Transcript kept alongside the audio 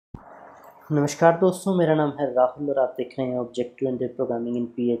नमस्कार दोस्तों, मेरा नाम है राहुल और आप देख रहे हैं object oriented programming in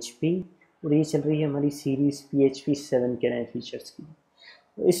PHP। और ये चल रही है हमारी सीरीज़ PHP 7 के नए फीचर्स की।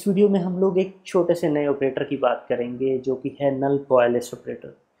 तो इस वीडियो में हम लोग एक छोटे से नए ऑपरेटर की बात करेंगे जो कि है नल कोएलेस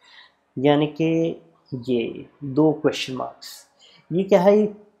ऑपरेटर, यानी कि ये दो क्वेश्चन मार्क्स। ये क्या है?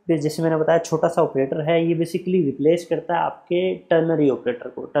 जैसे मैंने बताया, छोटा सा ऑपरेटर है। ये बेसिकली रिप्लेस करता है आपके टर्नरी ऑपरेटर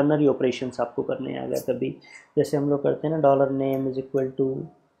को। टर्नरी ऑपरेशंस आपको करने आ गया कभी, जैसे हम लोग करते हैं ना, $name is equal to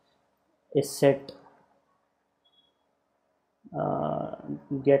is set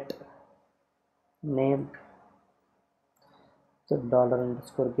get name, तो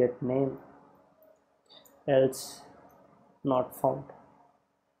 $_get name else not found।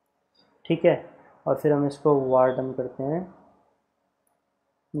 ठीक है, और फिर हम इसको वार डन करते हैं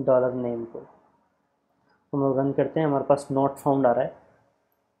 $name को। हम लोग रन करते हैं, हमारे पास नॉट फाउंड आ रहा है।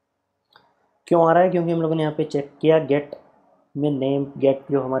 क्यों आ रहा है? क्योंकि हम लोगों ने यहाँ पे चेक किया गेट में नेम, गेट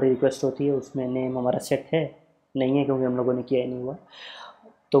जो हमारी रिक्वेस्ट होती है उसमें नेम हमारा सेट है नहीं है, क्योंकि हम लोगों ने किया ही नहीं हुआ,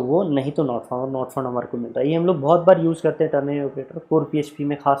 तो वो नहीं तो नॉट फाउंड हमारे को मिल रहा है। ये हम लोग बहुत बार यूज़ करते हैं टर्नरी ऑपरेटर कोर PHP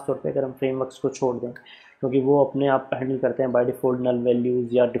में, खास तौर पे अगर हम फ्रेमवर्क्स को छोड़ दें, क्योंकि वो अपने आप हैंडल करते हैं बाय डिफ़ॉल्ट। नल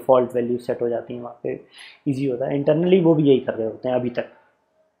वैल्यूज़ या डिफ़ॉल्ट वैल्यूज सेट हो जाती हैं वहाँ पे, ईजी होता है। इंटरनली वो भी यही कर रहे होते हैं अभी तक।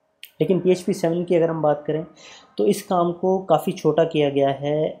 लेकिन PHP 7 की अगर हम बात करें तो इस काम को काफ़ी छोटा किया गया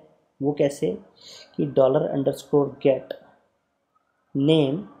है। वो कैसे कि $_get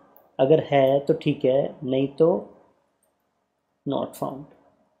नेम अगर है तो ठीक है, नहीं तो नॉट फाउंड।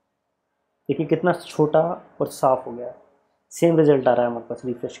 देखिए कितना छोटा और साफ हो गया। सेम रिजल्ट आ रहा है हमारे पास,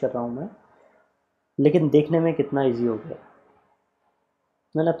 रिफ्रेश कर रहा हूँ मैं, लेकिन देखने में कितना इजी हो गया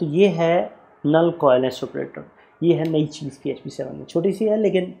है ना। तो ये है नल कोएलेस ऑपरेटर। ये है नई चीज़ PHP 7 में, छोटी सी है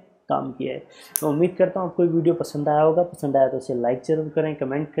लेकिन काम किया है। मैं उम्मीद करता हूँ आपको वीडियो पसंद आया होगा। पसंद आया तो इसे लाइक ज़रूर करें,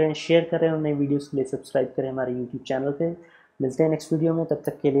 कमेंट करें, शेयर करें और नई वीडियोज़ के लिए सब्सक्राइब करें हमारे YouTube चैनल पर। मिलते हैं नेक्स्ट वीडियो में, तब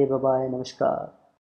तक के लिए बाय बाय, नमस्कार।